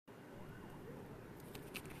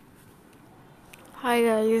Hi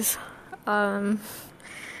guys. Um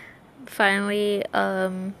Finally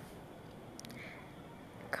come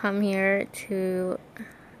here to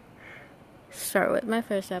start with my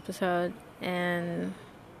first episode, and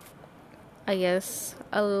I guess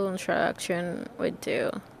a little introduction would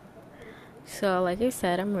do. So like I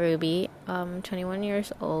said, I'm Ruby. 21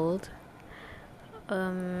 years old.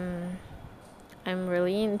 Um I'm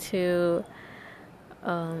really into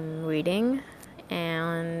reading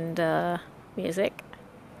and music.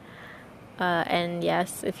 And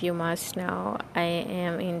yes, if you must know, I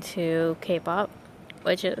am into K-pop,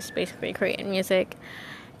 which is basically Korean music.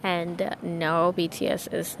 And no,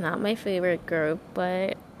 BTS is not my favorite group,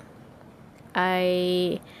 but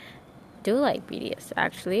I do like BTS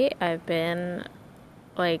actually. I've been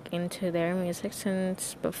into their music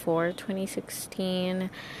since before 2016.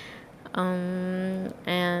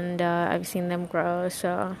 And I've seen them grow,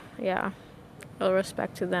 so yeah, all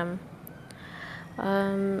respect to them.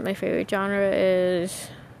 My favorite genre is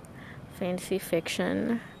fantasy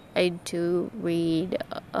fiction. I do read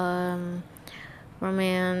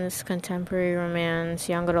romance, contemporary romance,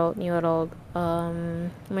 young adult, new adult,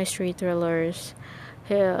 mystery thrillers,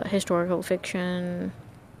 historical fiction.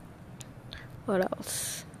 What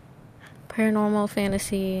else? Paranormal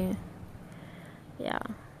fantasy. Yeah.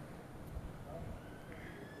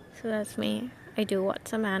 So that's me. I do watch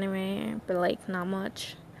some anime, but not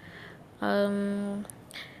much.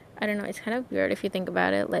 I don't know, it's kind of weird if you think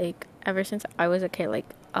about it. Ever since I was a kid,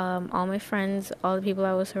 all my friends, all the people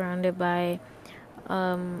I was surrounded by,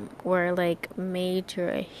 were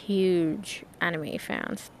major, huge anime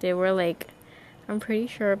fans. They were I'm pretty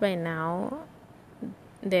sure by now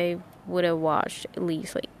they would have watched at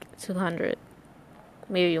least 200,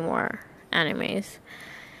 maybe more animes.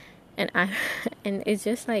 And I, and it's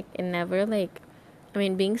just it never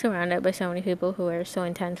being surrounded by so many people who are so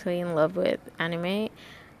intensely in love with anime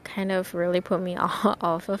kind of really put me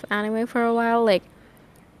off of anime for a while.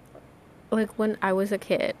 When I was a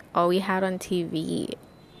kid, all we had on TV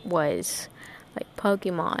was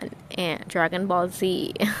Pokemon and Dragon Ball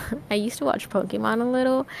Z. I used to watch Pokemon a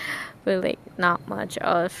little, but not much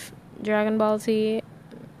of Dragon Ball Z.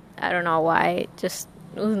 I don't know why, just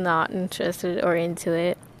was not interested or into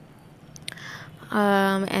it.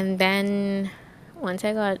 And then once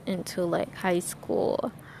I got into high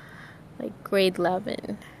school, grade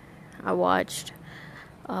 11, I watched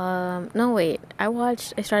I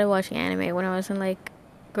started watching anime when I was in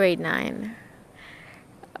grade 9.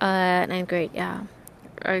 Ninth grade, yeah.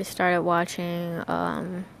 I started watching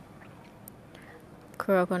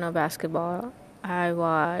Kuroko no Basketball. I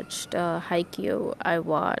watched Haikyuu. I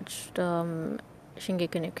watched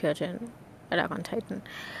Shingeki no Kyojin, Attack on Titan.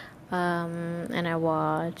 And I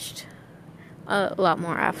watched a lot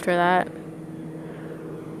more after that.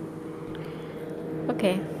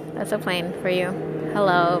 Okay, that's a plane for you.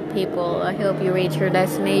 Hello, people. I hope you reach your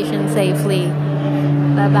destination safely.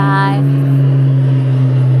 Bye-bye.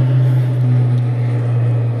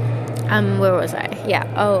 Where was I? Yeah.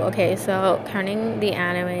 Oh, okay. So, counting the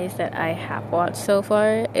animes that I have watched so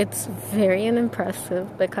far, it's very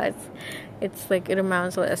unimpressive because it's it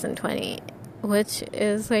amounts to less than 20, which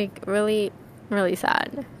is really, really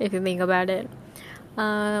sad if you think about it.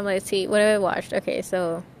 Let's see. What have I watched? Okay,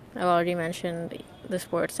 so I've already mentioned the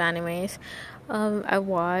sports animes. I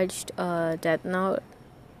watched Death Note.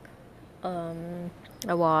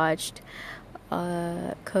 I watched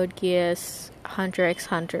Code Geass, Hunter x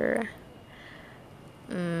Hunter.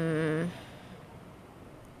 I'm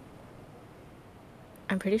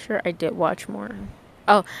pretty sure I did watch more.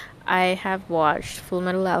 Oh, I have watched Full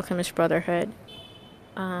Metal Alchemist Brotherhood.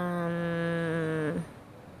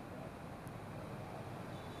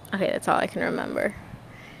 Okay, that's all I can remember.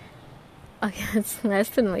 Okay, it's less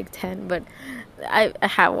than 10, but I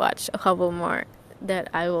have watched a couple more that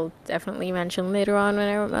I will definitely mention later on when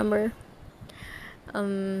I remember.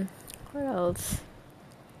 What else?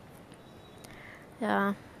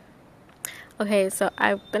 Yeah. Okay, so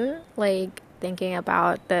I've been thinking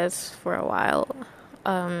about this for a while.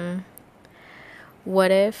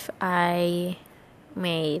 What if I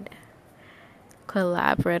made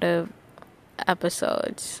collaborative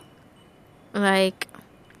episodes?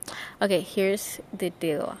 Okay, here's the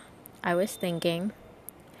deal. I was thinking,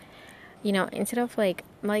 instead of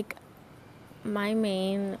my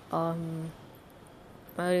main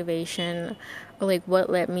motivation, or what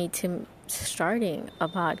led me to starting a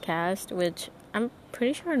podcast, which I'm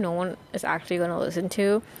pretty sure no one is actually gonna listen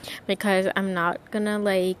to, because I'm not gonna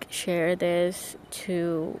share this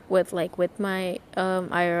with my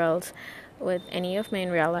IRLs with any of my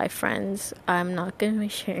in real life friends. I'm not gonna be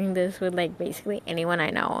sharing this with like basically anyone I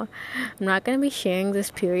know. I'm not gonna be sharing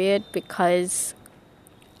this period because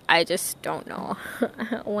I just don't know.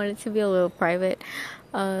 I want it to be a little private.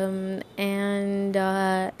 And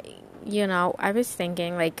I was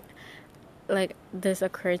thinking like this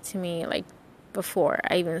occurred to me like before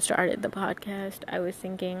I even started the podcast. I was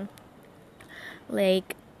thinking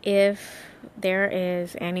like if there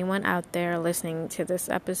is anyone out there listening to this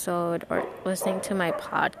episode or listening to my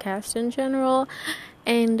podcast in general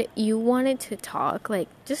and you wanted to talk, like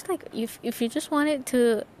just like if you just wanted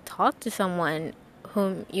to talk to someone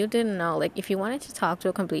whom you didn't know, like if you wanted to talk to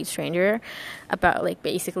a complete stranger about like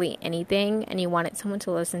basically anything and you wanted someone to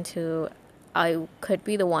listen to, I could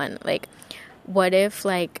be the one. Like what if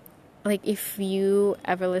like if you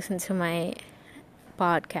ever listen to my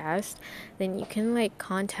podcast, then you can like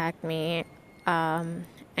contact me,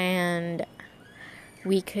 and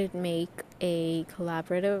we could make a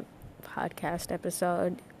collaborative podcast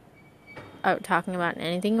episode talking about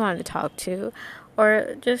anything you want to talk to,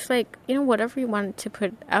 or just like whatever you want to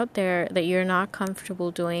put out there that you're not comfortable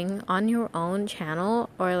doing on your own channel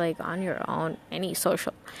or like on your own any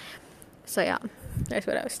social. So yeah, that's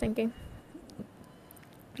what I was thinking.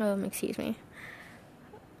 Excuse me.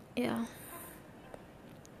 Yeah.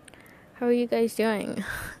 How are you guys doing?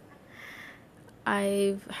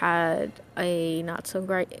 I've had a not so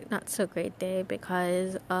great day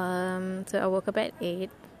because so I woke up at 8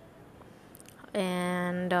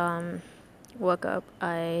 and woke up.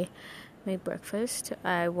 I made breakfast.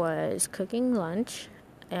 I was cooking lunch,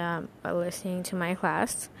 listening to my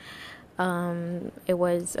class. It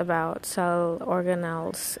was about cell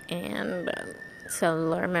organelles and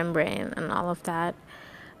cellular membrane and all of that.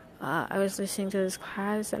 I was listening to this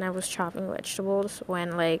class and I was chopping vegetables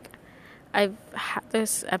when like I've had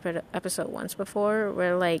this episode once before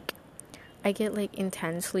where like I get like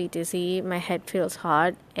intensely dizzy, my head feels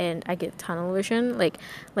hot, and I get tunnel vision. Like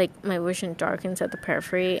my vision darkens at the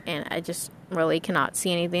periphery, and I just really cannot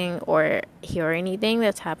see anything or hear anything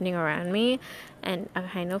that's happening around me, and I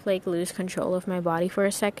kind of like lose control of my body for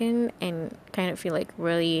a second and kind of feel like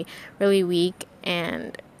really, really weak,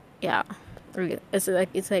 and yeah, it's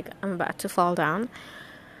like I'm about to fall down.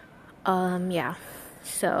 Yeah,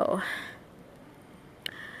 so.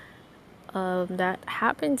 That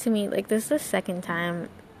happened to me, like, this is the second time.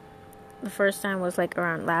 The first time was, like,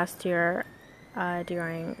 around last year,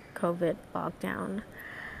 during COVID lockdown.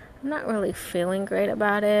 I'm not really feeling great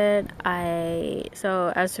about it.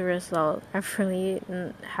 So, as a result, I really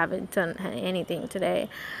haven't done anything today.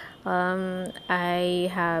 I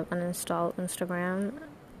have uninstalled Instagram.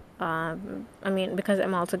 Because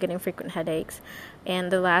I'm also getting frequent headaches,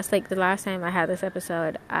 and the last time I had this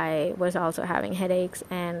episode, I was also having headaches,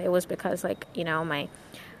 and it was because my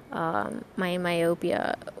my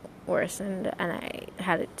myopia worsened, and I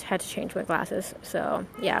had to change my glasses. So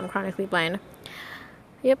yeah, I'm chronically blind.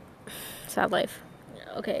 Yep, sad life.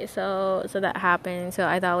 Okay, so that happened. So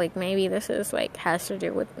I thought like maybe this is like has to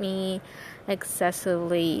do with me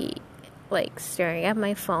excessively like staring at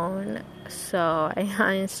my phone. So I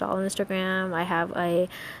uninstalled Instagram. I have a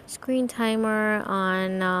screen timer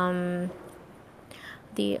on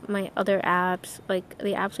my other apps. Like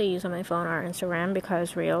the apps I use on my phone are Instagram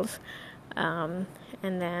because Reels, and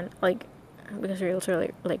then like because Reels are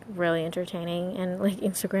like really entertaining, and like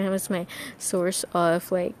Instagram is my source of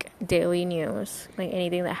like daily news, like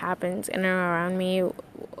anything that happens in and around me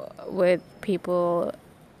with people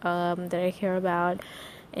that I care about,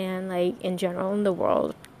 and like in general in the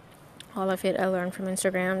world. All of it I learned from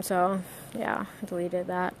Instagram, so yeah, I deleted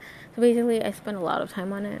that. So basically I spent a lot of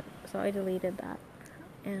time on it, so I deleted that.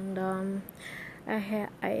 And I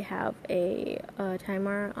have a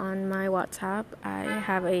timer on my WhatsApp. I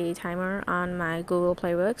have a timer on my Google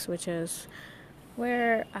Playbooks, which is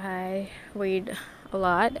where I read a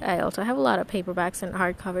lot. I also have a lot of paperbacks and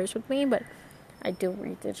hardcovers with me, but I do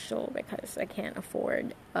read digital because I can't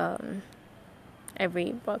afford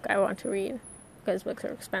every book I want to read because books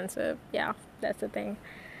are expensive. Yeah, that's the thing.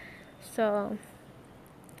 So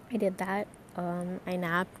I did that. I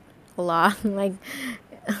napped a lot.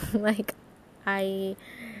 like I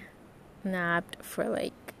napped for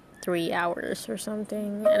like 3 hours or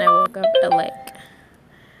something, and I woke up at like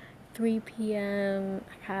 3 p.m.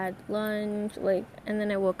 I had lunch, and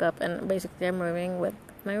then I woke up, and basically I'm moving with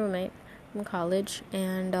my roommate from college,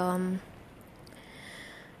 and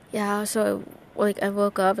yeah, so I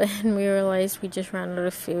woke up and we realized we just ran out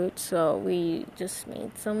of food, so we just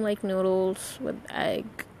made some noodles with egg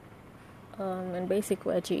and basic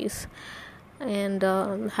veggies, and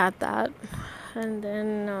had that, and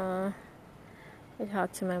then I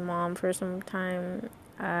talked to my mom for some time.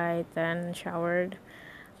 I then showered,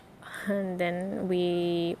 and then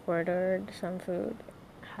we ordered some food.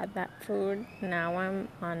 Had that food. Now I'm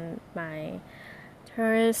on my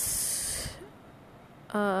terrace,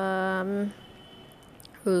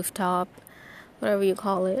 rooftop, whatever you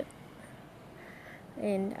call it.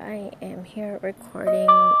 And I am here recording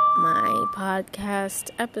my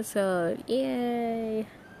podcast episode. Yay!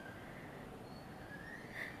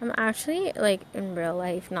 I'm actually, like, in real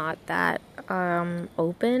life not that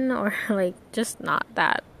open, or like just not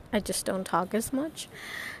that. I just don't talk as much.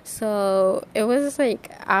 So it was like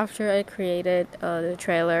after I created the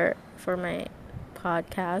trailer for my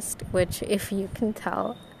podcast, which, if you can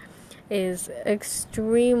tell, is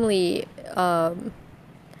extremely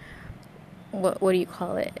what do you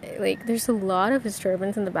call it? Like, there's a lot of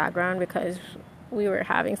disturbance in the background because we were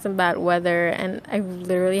having some bad weather, and I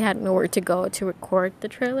literally had nowhere to go to record the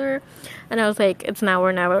trailer. And I was like, it's now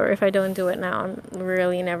or never. If I don't do it now, I'm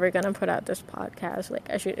really never gonna put out this podcast. Like,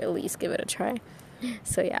 I should at least give it a try.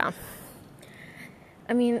 So yeah.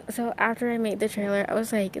 I mean, so after I made the trailer, I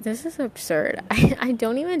was like, this is absurd. I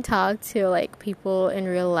don't even talk to, like, people in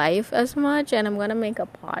real life as much, and I'm gonna make a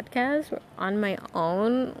podcast on my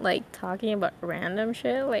own, like, talking about random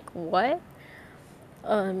shit. Like, what?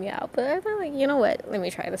 Yeah, but I thought, like, you know what? Let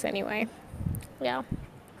me try this anyway. Yeah.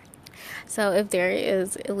 So if there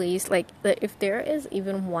is at least, like, if there is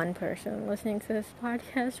even one person listening to this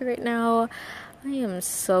podcast right now, I am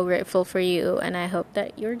so grateful for you, and I hope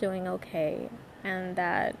that you're doing okay. And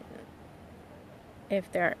that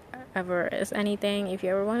if there ever is anything, if you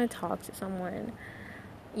ever want to talk to someone,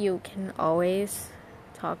 you can always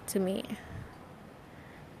talk to me.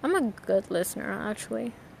 I'm a good listener,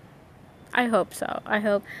 actually. I hope so. I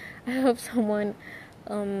hope someone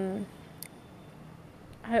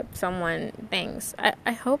thinks.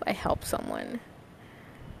 I hope I help someone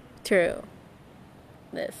through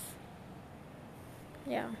this.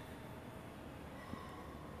 Yeah.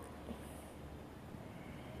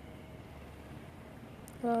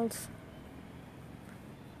 What else?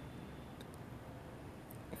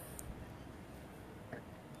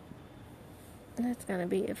 That's gonna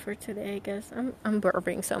be it for today, I guess. I'm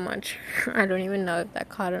burping so much. I don't even know if that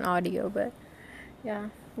caught an audio, but yeah,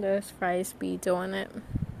 those fries be doing it.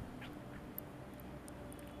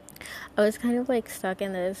 I was kind of like stuck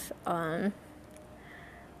in this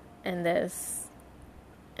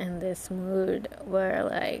mood where,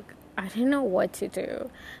 like, I didn't know what to do.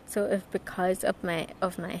 So if because of my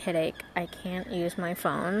headache I can't use my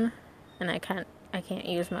phone and I can't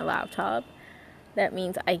use my laptop, that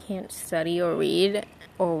means I can't study or read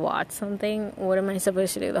or watch something. What am I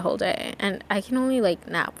supposed to do the whole day? And I can only, like,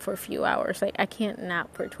 nap for a few hours. Like, I can't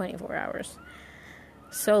nap for 24 hours.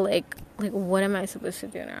 So like what am I supposed to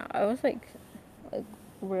do now? I was like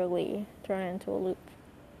really thrown into a loop.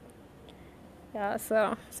 Yeah,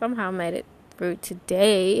 so somehow made it through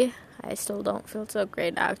today. I still don't feel so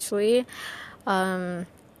great, actually. When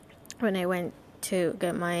I went to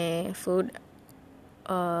get my food,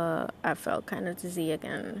 I felt kind of dizzy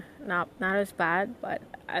again. Not as bad, but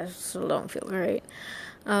I still don't feel great.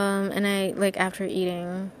 And I, like, after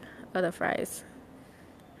eating the fries,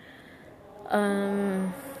 I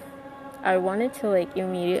wanted to, like,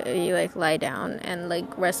 immediately, like, lie down and,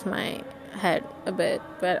 like, rest my head a bit,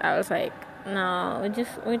 but I was like, no,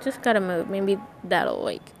 we just gotta move. Maybe that'll,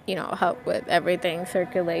 like, you know, help with everything,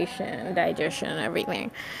 circulation, digestion, everything.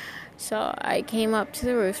 So I came up to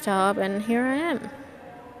the rooftop, and here I am.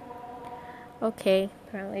 Okay,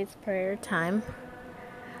 apparently it's prayer time.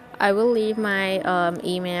 I will leave my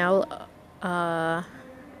email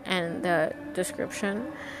in the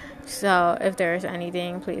description. So if there's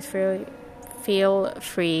anything, please feel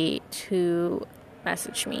free to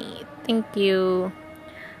message me. Thank you.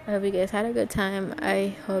 I hope you guys had a good time.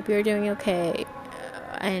 I hope you're doing okay.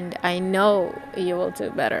 And I know you will do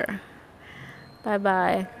better.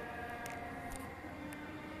 Bye-bye.